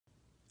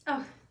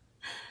Oh,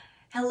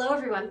 hello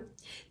everyone.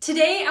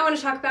 Today I want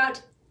to talk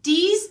about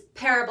Dee's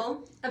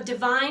parable of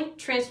divine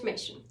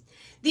transformation.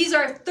 These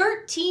are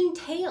 13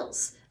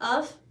 tales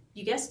of,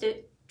 you guessed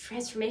it,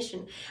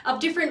 transformation, of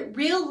different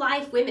real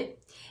life women.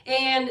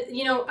 And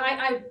you know,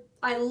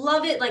 I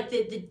love it. Like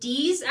the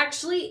Dees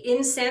actually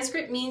in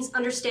Sanskrit means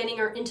understanding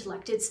our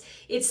intellect.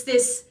 It's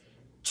this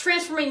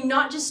transforming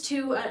not just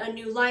to a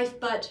new life,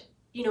 but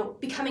you know,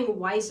 becoming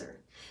wiser.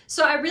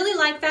 So I really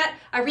like that.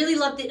 I really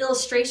love the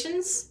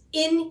illustrations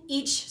in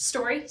each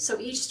story. So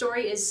each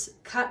story is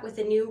cut with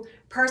a new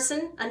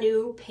person, a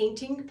new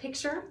painting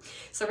picture.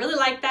 So I really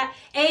like that.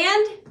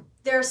 And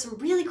there are some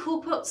really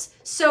cool quotes.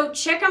 So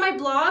check out my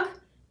blog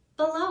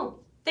below.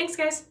 Thanks,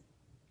 guys.